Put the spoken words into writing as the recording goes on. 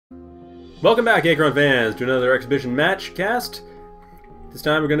Welcome back, Achron fans, to another exhibition match cast. This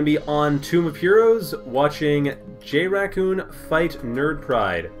time we're going to be on Tomb of Heroes, watching JRaccoon fight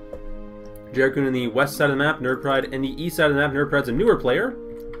nerdpride. JRaccoon in the west side of the map, nerdpride in the east side of the map. Nerdpride's a newer player.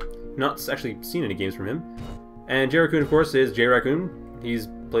 Not actually seen any games from him. And JRaccoon, of course, is JRaccoon. He's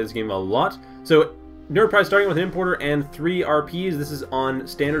played this game a lot. So, nerdpride starting with an importer and 3 RPs. This is on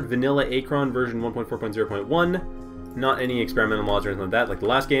standard vanilla Achron version 1.4.0.1. Not any experimental mods or anything like that, like the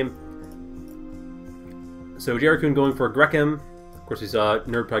last game. So JRaccoon going for Grekim. Of course, we saw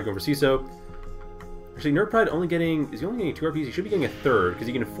nerdpride going for CESO. Actually, nerdpride only getting... is he only getting 2 RPs? He should be getting a third, because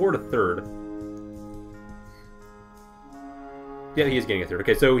he can afford a third. Yeah, he is getting a third.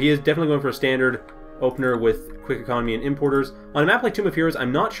 Okay, so he is definitely going for a standard opener with quick economy and importers. On a map like Tomb of Heroes,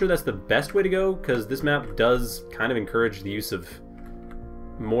 I'm not sure that's the best way to go, because this map does kind of encourage the use of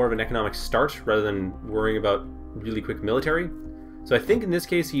more of an economic start, rather than worrying about really quick military. So I think in this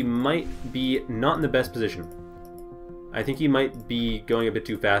case he might be not in the best position. I think he might be going a bit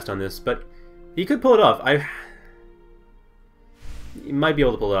too fast on this, but he could pull it off. He might be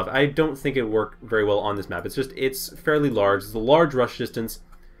able to pull it off. I don't think it would work very well on this map. It's fairly large. It's a large rush distance.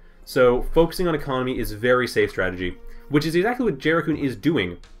 So focusing on economy is a very safe strategy, which is exactly what JRaccoon is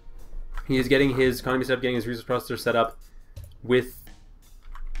doing. He is getting his economy set up, getting his resource processor set up with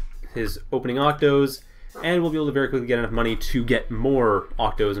his opening octos, and we'll be able to very quickly get enough money to get more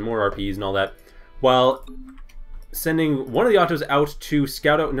octos and more RPs and all that, while sending one of the octos out to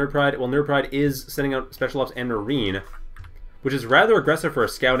scout out nerdpride, while nerdpride is sending out special ops and marine, which is rather aggressive for a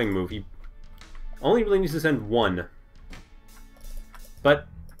scouting move. He only really needs to send one. But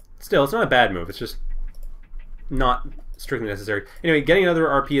still, it's not a bad move. It's just not strictly necessary. Anyway, getting another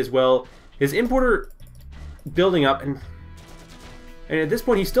RP as well. His importer building up, and at this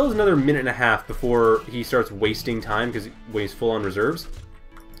point he still has another minute and a half before he starts wasting time, because when he's full on reserves.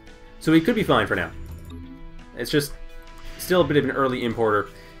 So he could be fine for now. It's just still a bit of an early importer.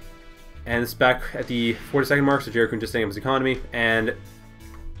 And it's back at the 40-second mark, so JRaccoon just setting up his economy, and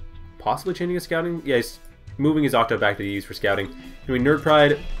possibly changing his scouting? Yeah, he's moving his octo back to use for scouting. Anyway,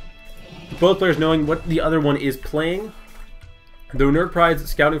 nerdpride, both players knowing what the other one is playing, though nerdpride's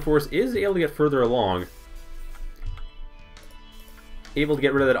scouting force is able to get further along. Able to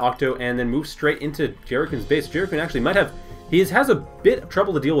get rid of that octo and then move straight into JRaccoon's base. JRaccoon actually might have... he has a bit of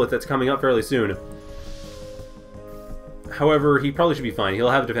trouble to deal with that's coming up fairly soon. However, he probably should be fine. He'll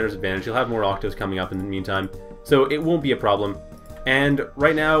have a defender's advantage. He'll have more octos coming up in the meantime, so it won't be a problem. And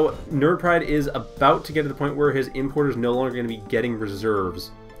right now, nerdpride is about to get to the point where his importer is no longer going to be getting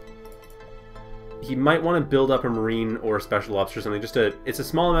reserves. He might want to build up a marine or a special ops or something. It's a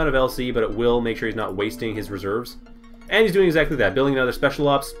small amount of LC, but it will make sure he's not wasting his reserves. And he's doing exactly that, building another special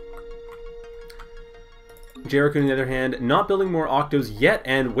ops. JRaccoon, on the other hand, not building more octos yet.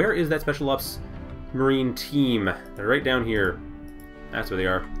 And where is that special ops marine team? They're right down here. That's where they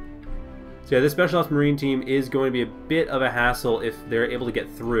are. So yeah, this special ops marine team is going to be a bit of a hassle if they're able to get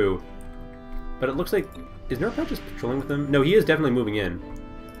through. But it looks like... is nerdpride just patrolling with them? No, he is definitely moving in.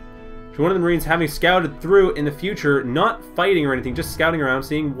 So one of the marines having scouted through in the future, not fighting or anything, just scouting around,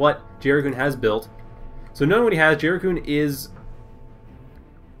 seeing what JRaccoon has built. So knowing what he has, JRaccoon is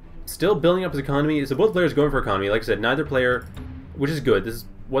still building up his economy. So both players going for economy. Like I said, neither player, which is good. This is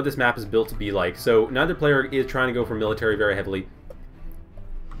what this map is built to be like. So neither player is trying to go for military very heavily.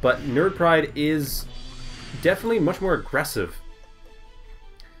 But nerdpride is definitely much more aggressive.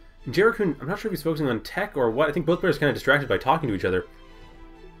 JRaccoon, I'm not sure if he's focusing on tech or what. I think both players are kind of distracted by talking to each other.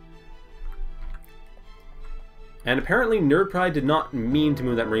 And apparently nerdpride did not mean to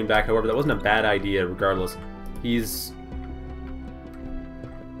move that marine back, however, that wasn't a bad idea regardless. He's,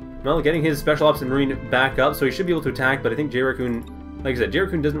 well, getting his special ops and marine back up, so he should be able to attack, but I think JRaccoon, like I said,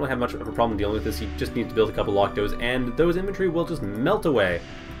 JRaccoon doesn't really have much of a problem dealing with this. He just needs to build a couple octos, and those infantry will just melt away.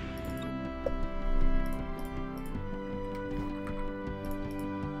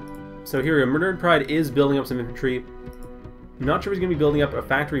 So here we go, nerdpride is building up some infantry. I'm not sure if he's going to be building up a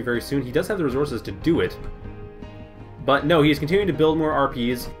factory very soon. He does have the resources to do it. But no, he is continuing to build more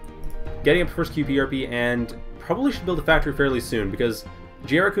RPs, getting up first QP RP, and probably should build a factory fairly soon, because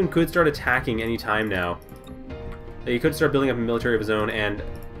JRaccoon could start attacking any time now. He could start building up a military of his own and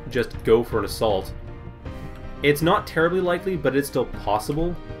just go for an assault. It's not terribly likely, but it's still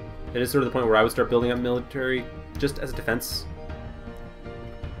possible. It is sort of the point where I would start building up military just as a defense.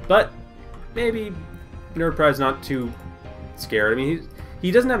 But maybe nerdpride's not too scared. I mean, he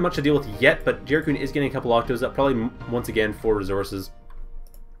doesn't have much to deal with yet, but JRaccoon is getting a couple octos up, probably once again for resources.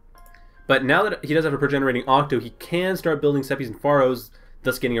 But now that he does have a per-generating octo, he can start building seppies and pharos,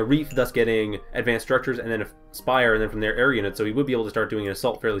 thus getting a reef, thus getting advanced structures, and then a spire, and then from there air units, so he would be able to start doing an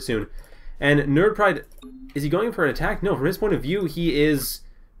assault fairly soon. And nerdpride, is he going for an attack? No, from his point of view, he is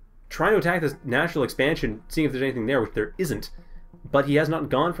trying to attack this natural expansion, seeing if there's anything there, which there isn't. But he has not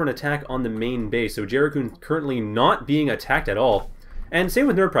gone for an attack on the main base, so JRaccoon currently not being attacked at all. And same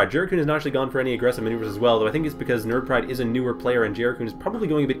with nerdpride. JRaccoon has not actually gone for any aggressive maneuvers as well, though I think it's because nerdpride is a newer player and JRaccoon is probably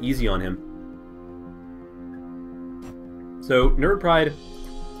going a bit easy on him. So nerdpride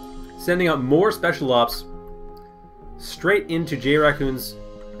sending out more special ops straight into JRaccoon's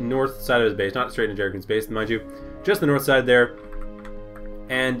north side of his base. Not straight into JRaccoon's base, mind you. Just the north side there.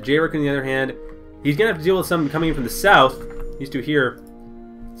 And JRaccoon, on the other hand, he's going to have to deal with some coming in from the south. These two here,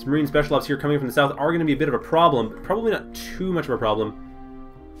 some Marine special ops here coming from the south, are going to be a bit of a problem. Probably not too much of a problem.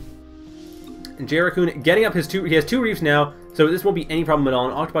 And JRaccoon getting up his two... He has 2 reefs now, so this won't be any problem at all.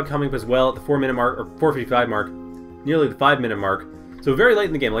 An Octopod coming up as well at the 4-minute mark, or 4:55 mark. Nearly the 5-minute mark. So very late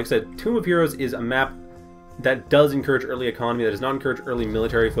in the game. Like I said, Tomb of Heroes is a map that does encourage early economy, that does not encourage early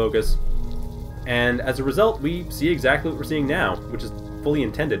military focus. And as a result, we see exactly what we're seeing now, which is fully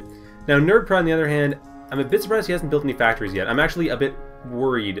intended. Now, nerdpride, on the other hand, I'm a bit surprised he hasn't built any factories yet. I'm actually a bit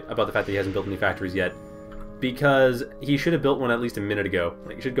worried about the fact that he hasn't built any factories yet, because he should have built one at least a minute ago.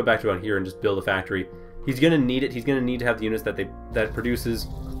 Like, he should go back to on here and just build a factory. He's going to need it. He's going to need to have the units that it produces,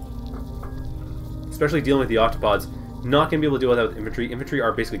 especially dealing with the octopods. Not going to be able to deal with that with infantry. Infantry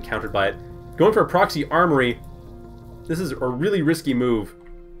are basically countered by it. Going for a proxy armory, this is a really risky move.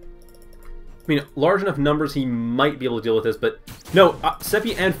 I mean, large enough numbers he might be able to deal with this, but no,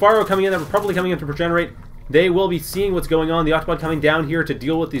 Seppi and Faro coming in, that were probably coming in to regenerate. They will be seeing what's going on. The Octopod coming down here to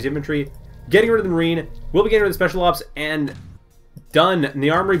deal with these infantry, getting rid of the Marine, will be getting rid of the Special Ops, and done. And the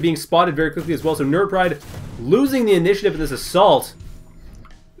Armory being spotted very quickly as well, so nerdpride losing the initiative in this assault.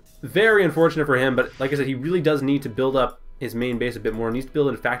 Very unfortunate for him, but like I said, he really does need to build up his main base a bit more. He needs to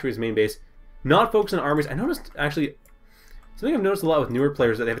build a factory as his main base. Not focus on armies. I noticed, actually, something I've noticed a lot with newer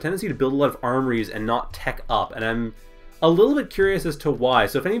players, that they have a tendency to build a lot of armories and not tech up, and I'm a little bit curious as to why.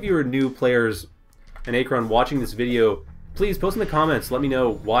 So if any of you are new players in Achron watching this video, please post in the comments, let me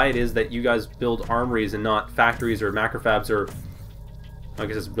know why it is that you guys build armories and not factories or macrofabs, or I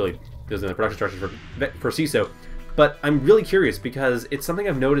guess it's really building the production structures for CESO. But I'm really curious because it's something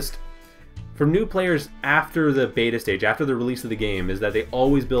I've noticed from new players after the beta stage, after the release of the game, is that they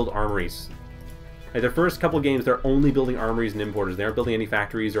always build armories. Like their first couple of games, they're only building armories and importers. They aren't building any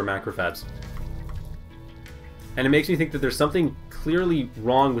factories or macrofabs. And it makes me think that there's something clearly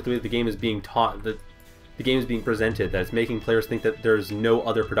wrong with the way the game is being taught, that the game is being presented, that it's making players think that there's no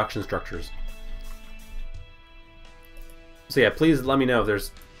other production structures. So yeah, please let me know if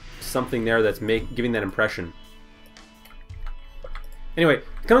there's something there that's giving that impression. Anyway,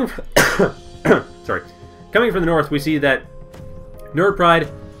 coming from coming from the north, we see that nerdpride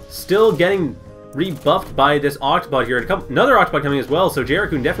still getting rebuffed by this Octopod here. Another Octopod coming as well, so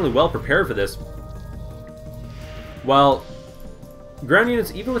JRaccoon definitely well prepared for this. While ground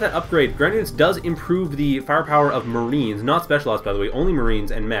units, even with that upgrade, ground units does improve the firepower of Marines, not Special Ops by the way, only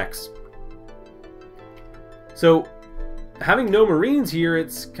Marines and mechs. So, having no Marines here,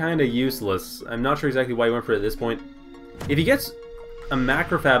 it's kind of useless. I'm not sure exactly why he went for it at this point. If he gets a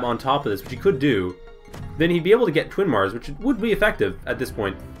macrofab on top of this, which he could do, then he'd be able to get Twin Mars, which would be effective at this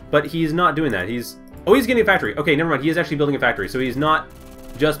point. But he's not doing that. Oh, he's getting a factory. Okay, never mind. He is actually building a factory, so he's not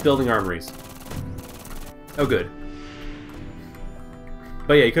just building armories. Oh, good.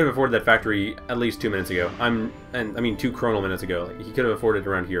 But yeah, he could have afforded that factory at least 2 minutes ago. I mean 2 chronal minutes ago. Like, he could have afforded it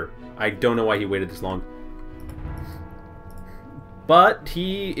around here. I don't know why he waited this long. But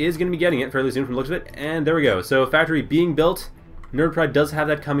he is going to be getting it fairly soon from the looks of it. And there we go. So factory being built. nerdpride does have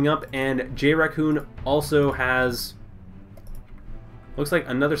that coming up. And JRaccoon also has... looks like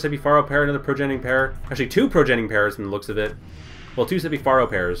another Seppi Faro pair, another progeniting pair. Actually, 2 progeniting pairs from the looks of it. Well, 2 Seppi Faro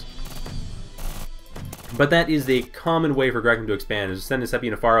pairs. But that is the common way for Grekim to expand, is to send a Seppi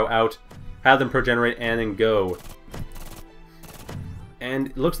and a Faro out, have them progenerate, and then go. And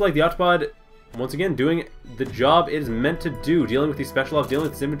it looks like the Octopod, once again, doing the job it is meant to do, dealing with these special ops, dealing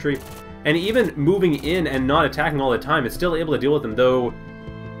with this infantry, and even moving in and not attacking all the time. It's still able to deal with them, though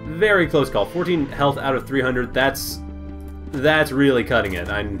very close call. 14 health out of 300, that's really cutting it.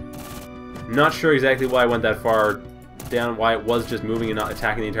 I'm not sure exactly why I went that far down, why it was just moving and not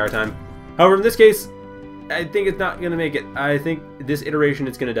attacking the entire time. However, in this case, I think it's not going to make it. I think this iteration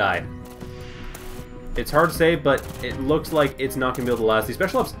it's going to die. It's hard to say, but it looks like it's not going to be able to last. These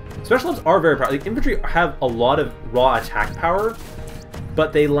special ops are very powerful. The infantry have a lot of raw attack power,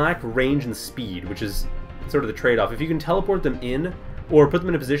 but they lack range and speed, which is sort of the trade-off. If you can teleport them in, or put them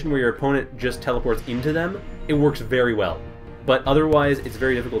in a position where your opponent just teleports into them, it works very well. But otherwise, it's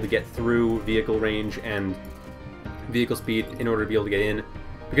very difficult to get through vehicle range and vehicle speed in order to be able to get in.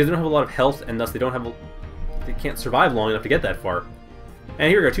 because they don't have a lot of health, and thus they can't survive long enough to get that far. And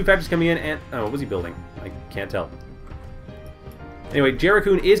here we go, 2 factories coming in, and oh, what was he building? I can't tell. Anyway,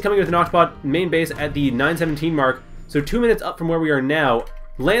 JRaccoon is coming with an Octopod main base at the 9:17 mark, so 2 minutes up from where we are now.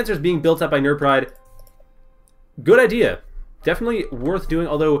 Lancers being built up by nerdpride. Good idea. Definitely worth doing,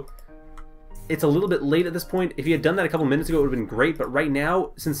 although it's a little bit late at this point. If he had done that a couple minutes ago, it would have been great, but right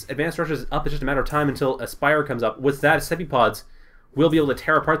now, since Advanced Structures is up, it's just a matter of time until a Spire comes up. With that, Sepipods will be able to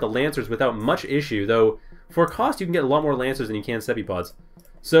tear apart the Lancers without much issue, though for cost, you can get a lot more Lancers than you can Sepipods.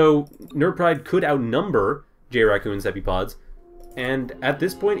 So, nerdpride could outnumber JRaccoon Sepipods, and at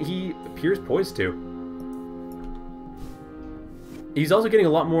this point, he appears poised to. He's also getting a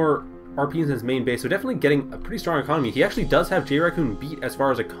lot more RPs in his main base, so definitely getting a pretty strong economy. He actually does have JRaccoon beat as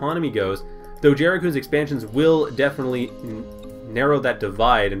far as economy goes, though JRaccoon's expansions will definitely narrow that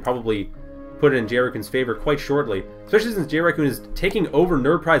divide and probably put it in JRaccoon's favor quite shortly, especially since JRaccoon is taking over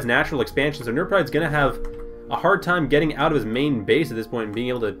nerdpride's natural expansion, so nerdpride's going to have a hard time getting out of his main base at this point and being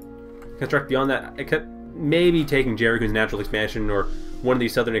able to construct beyond that, except maybe taking JRaccoon's natural expansion or one of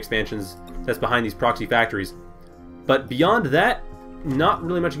these southern expansions that's behind these proxy factories. But beyond that, not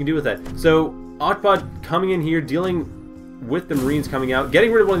really much you can do with that. So, Octopod coming in here, dealing with the Marines coming out,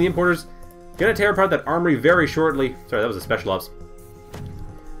 getting rid of one of the importers, gonna tear apart that armory very shortly. Sorry, that was a special ops.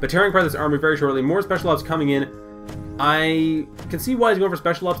 But tearing apart this armory very shortly, more special ops coming in. I can see why he's going for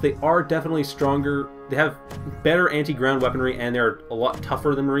special ops. They are definitely stronger. They have better anti-ground weaponry, and they're a lot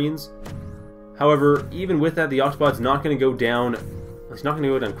tougher than Marines. However, even with that, the Octopod's not going to go down. It's not going to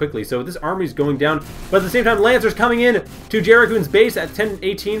go down quickly, so this army's going down. But at the same time, Lancers coming in to JRaccoon's base at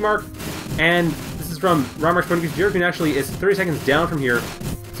 10:18 mark. And this is from Ramark's point of view. JRaccoon actually is 30 seconds down from here.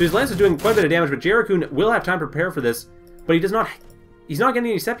 So his Lancers doing quite a bit of damage, but JRaccoon will have time to prepare for this. But he does not... He's not getting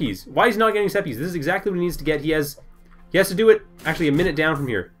any Seppies. Why is he not getting Seppies? This is exactly what he needs to get. He has to do it actually a minute down from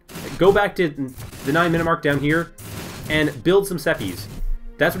here. Go back to the 9-minute mark down here and build some Seppies.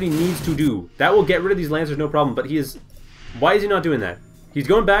 That's what he needs to do. That will get rid of these Lancers, no problem. But he is... Why is he not doing that? He's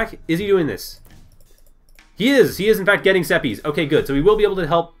going back. Is he doing this? He is. He is, in fact, getting Seppies. Okay, good. So he will be able to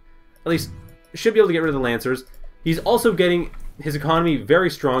help, at least, should be able to get rid of the Lancers. He's also getting his economy very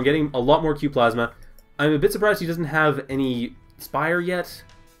strong, getting a lot more Q Plasma. I'm a bit surprised he doesn't have any Spire yet.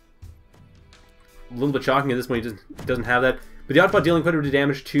 A little bit shocking at this point he doesn't have that. But the Autobot dealing quite a bit of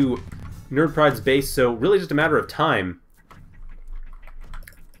damage to nerdpride's base, so really just a matter of time.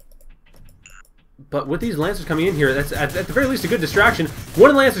 But with these Lancers coming in here, that's at the very least a good distraction.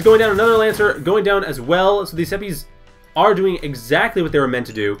 One of the Lancers going down, another Lancer going down as well. So these Seppies are doing exactly what they were meant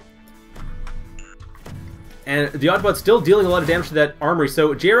to do. And the Autobot's still dealing a lot of damage to that armory.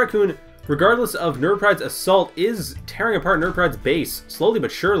 So JRaccoon, regardless of nerdpride's assault, is tearing apart nerdpride's base, slowly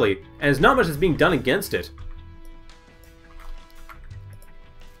but surely. And there's not much that's being done against it.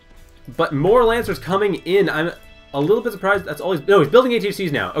 But more Lancers coming in. I'm a little bit surprised that's all he's... No, he's building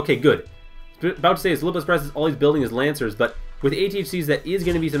ATHCs now. Okay, good. About to say, it's a little bit surprised that all he's building is Lancers, but with ATHCs, that is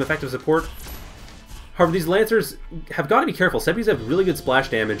going to be some effective support. However, these Lancers have got to be careful. Seppies have really good splash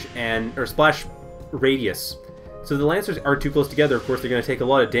damage or splash radius. So the Lancers are too close together. Of course, they're going to take a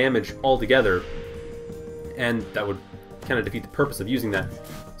lot of damage altogether, and that would kind of defeat the purpose of using that.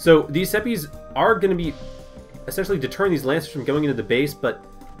 So these Seppies are going to be essentially deterring these Lancers from going into the base, but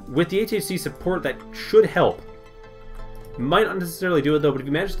with the ATHC support, that should help. Might not necessarily do it though, but if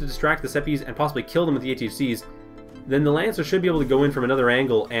you manage to distract the Seppies and possibly kill them with the ATHCs, then the Lancer should be able to go in from another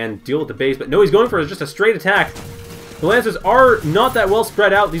angle and deal with the base. But no, he's going for just a straight attack. The Lancers are not that well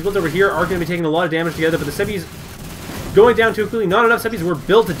spread out. These ones over here are going to be taking a lot of damage together, but the Seppies going down too quickly. Not enough Seppies were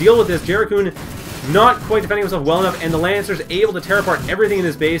built to deal with this. JRaccoon not quite defending himself well enough, and the Lancers able to tear apart everything in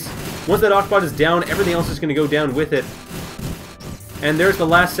this base. Once that Autobot is down, everything else is going to go down with it. And there's the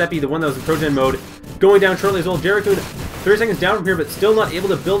last Seppi, the one that was in Progen mode, going down shortly as well. JRaccoon 30 seconds down from here, but still not able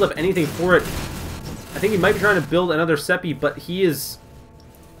to build up anything for it. I think he might be trying to build another Seppi, but he is...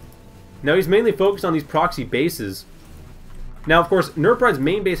 Now he's mainly focused on these proxy bases. Now, of course, nerdpride's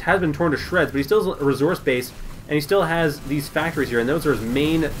main base has been torn to shreds, but he still has a resource base, and he still has these factories here, and those are his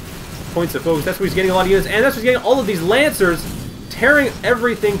main points of focus. That's where he's getting a lot of units, and that's where he's getting all of these Lancers, tearing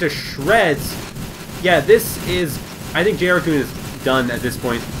everything to shreds. Yeah, this is... I think JRaccoon is done at this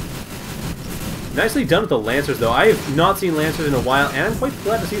point. Nicely done with the Lancers, though. I have not seen Lancers in a while, and I'm quite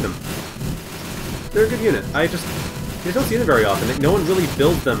glad to see them. They're a good unit. I just don't see them very often. Like, no one really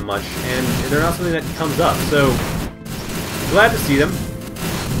builds them much, and they're not something that comes up. So, glad to see them.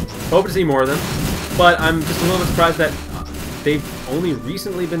 Hope to see more of them. But I'm just a little bit surprised that they've only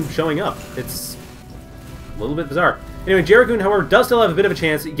recently been showing up. It's a little bit bizarre. Anyway, JRaccoon, however, does still have a bit of a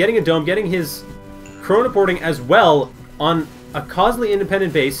chance, getting a dome, getting his chronoporting as well on a causally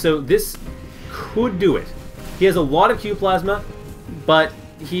independent base, so this could do it. He has a lot of Q plasma, but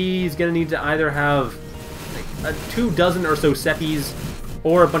he's going to need to either have like 24 or so Seppies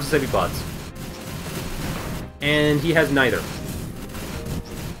or a bunch of Seppipods. And he has neither.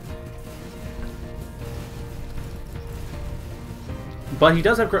 But he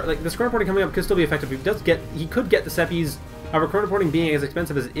does have, like, this chronoporting coming up could still be effective. He could get the Seppies. However, chronoporting being as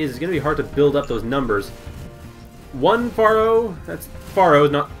expensive as it is, it's going to be hard to build up those numbers. One Pharaoh, that's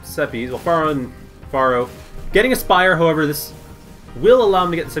Pharaohs, not Seppies. Well, Pharaoh and Pharaoh. Getting a Spire, however, this will allow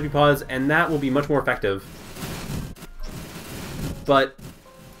him to get the Seppipods, and that will be much more effective. But,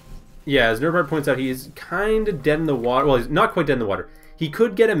 yeah, as nerdpride points out, he's kind of dead in the water. Well, he's not quite dead in the water. He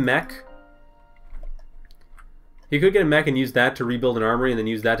could get a mech. He could get a mech and use that to rebuild an armory, and then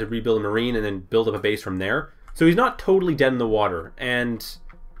use that to rebuild a marine, and then build up a base from there. So he's not totally dead in the water, and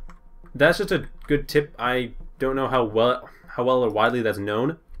that's just a good tip. I don't know how well or widely that's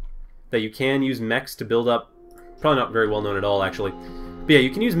known, that you can use mechs to build up. Probably not very well known at all, actually. But yeah, you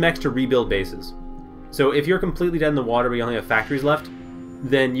can use mechs to rebuild bases. So if you're completely dead in the water but you only have factories left,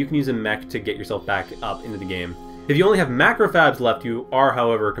 then you can use a mech to get yourself back up into the game. If you only have macrofabs left, you are,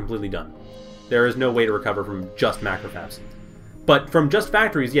 however, completely done. There is no way to recover from just macrofabs. But from just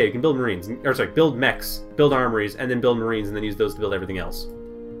factories, yeah, you can build marines, or sorry, build mechs, build armories, and then build marines, and then use those to build everything else.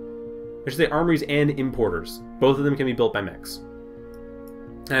 I should say armories and importers. Both of them can be built by mechs.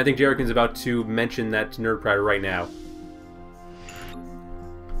 And I think JRaccoon's about to mention that to nerdpride right now.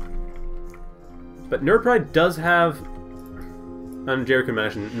 But nerdpride does have...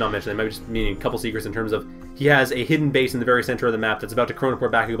 JRaccoon not mentioned, that might just meaning a couple secrets in terms of he has a hidden base in the very center of the map that's about to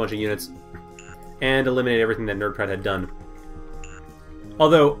chronoport back a bunch of units and eliminate everything that nerdpride had done.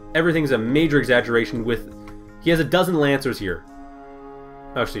 Although, everything's a major exaggeration with... He has 12 Lancers here.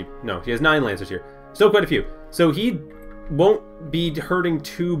 Actually, no, he has 9 Lancers here. Still quite a few. So he won't be hurting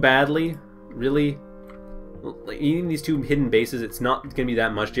too badly, really. Even these 2 hidden bases, it's not going to be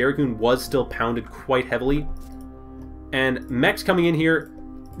that much. JRaccoon was still pounded quite heavily. And mechs coming in here,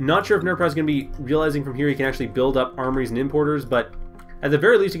 not sure if nerdpride's going to be realizing from here he can actually build up armories and importers, but at the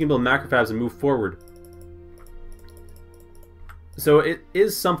very least he can build macrofabs and move forward. So it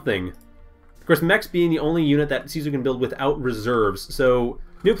is something. Of course, mechs being the only unit that CESO can build without reserves, so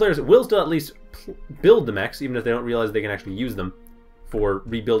new players will still at least build the mechs, even if they don't realize they can actually use them for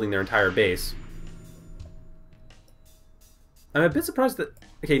rebuilding their entire base. I'm a bit surprised that...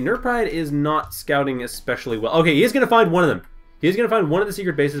 Okay, nerdpride is not scouting especially well. Okay, he is going to find one of them. He is going to find one of the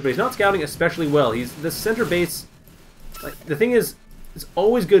secret bases, but he's not scouting especially well. He's the center base... Like, the thing is, it's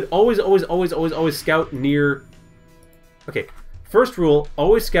always good. Always scout near... Okay, first rule,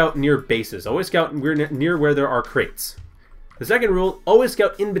 always scout near bases. Always scout near where there are crates. The second rule, always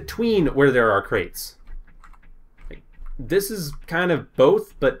scout in between where there are crates. Like, this is kind of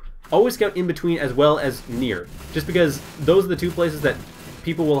both, but always scout in between as well as near. Just because those are the 2 places that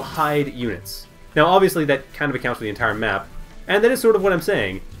people will hide units. Now, obviously, that kind of accounts for the entire map, and that is sort of what I'm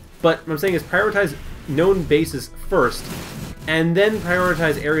saying. But what I'm saying is prioritize known bases first, and then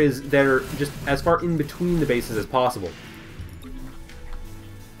prioritize areas that are just as far in between the bases as possible.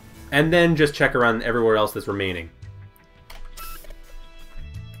 And then just check around everywhere else that's remaining.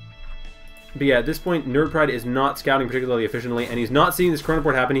 But yeah, at this point, nerdpride is not scouting particularly efficiently, and he's not seeing this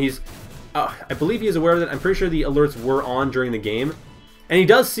chronoport happen. He's... I believe he is aware of it. I'm pretty sure the alerts were on during the game. And he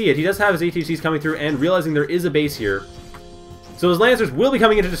does see it. He does have his ATCs coming through and realizing there is a base here. So his Lancers will be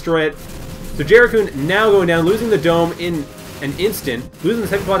coming in to destroy it. So JRaccoon now going down, losing the dome in an instant. Losing the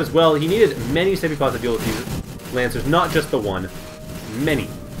Seppipod as well. He needed many Seppipods to deal with these Lancers, not just the one. Many.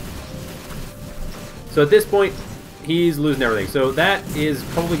 So at this point, he's losing everything. So that is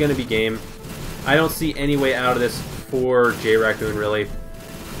probably going to be game. I don't see any way out of this for JRaccoon, really.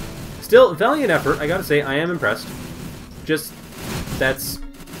 Still, valiant effort. I gotta say, I am impressed. Just... that's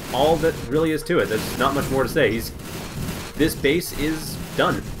all that really is to it. There's not much more to say. This base is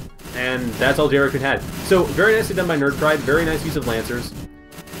done. And that's all JRaccoon had. So, very nicely done by nerdpride. Very nice use of Lancers.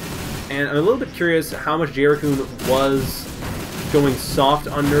 And I'm a little bit curious how much JRaccoon was going soft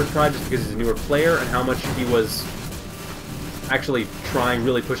on nerdpride just because he's a newer player, and how much he was actually trying,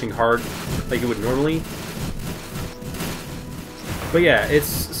 really pushing hard like he would normally. But yeah, it's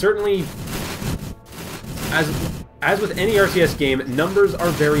certainly... As with any RTS game, numbers are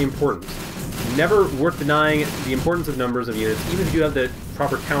very important. Never worth denying the importance of numbers of units, even if you have the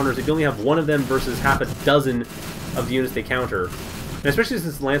proper counters. If you only have one of them versus half a dozen of the units they counter, and especially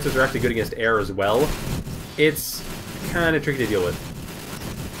since Lancers are actually good against air as well, it's kind of tricky to deal with.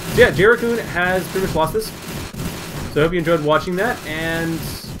 So yeah, JRaccoon has pretty much lost this. So I hope you enjoyed watching that, and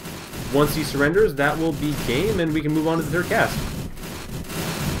once he surrenders, that will be game, and we can move on to the third cast.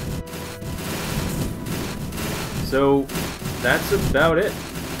 So, that's about it.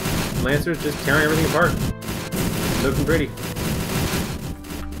 Lancer's just tearing everything apart. Looking pretty.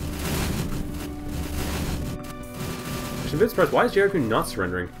 I'm a bit surprised. Why is JRaccoon not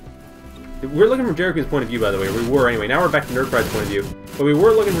surrendering? We're looking from JRaccoon's point of view, by the way. We were anyway. Now we're back to nerdpride's point of view. But we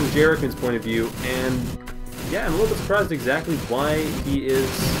were looking from JRaccoon's point of view, and yeah, I'm a little bit surprised exactly why he is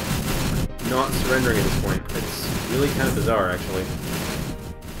not surrendering at this point. It's really kind of bizarre, actually.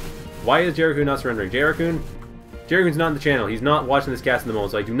 Why is JRaccoon not surrendering? JRaccoon's not in the channel. He's not watching this cast in the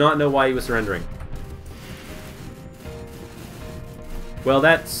moment, so I do not know why he was surrendering. Well,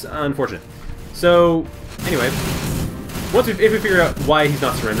 that's unfortunate. So, anyway, if we figure out why he's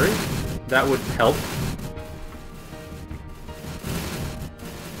not surrendering, that would help.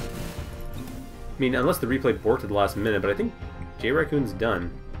 I mean, unless the replay borked at the last minute, but I think JRaccoon's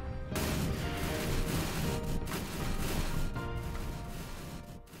done.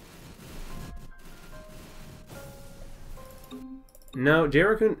 No,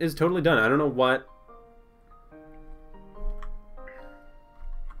 JRaccoon is totally done. I don't know what...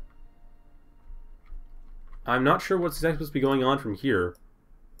 I'm not sure what's exactly supposed to be going on from here.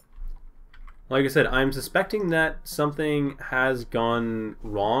 Like I said, I'm suspecting that something has gone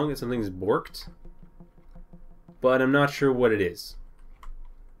wrong, that something's borked, but I'm not sure what it is.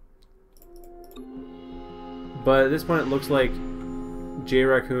 But at this point it looks like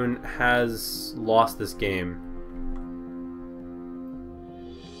JRaccoon has lost this game.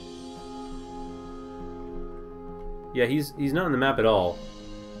 Yeah, he's not on the map at all.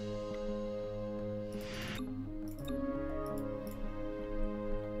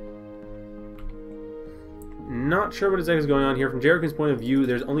 Not sure what exactly is going on here. From JRaccoon's point of view,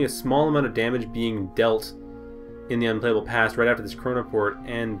 there's only a small amount of damage being dealt in the unplayable past right after this chronoport,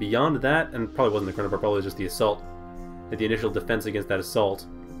 and beyond that, and probably wasn't the chronoport, probably just the assault, the initial defense against that assault,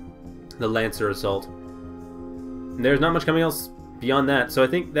 the Lancer assault. And there's not much coming else beyond that, so I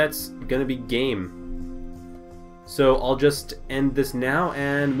think that's gonna be game. So I'll just end this now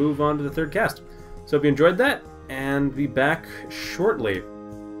and move on to the third cast. So hope you enjoyed that, and be back shortly.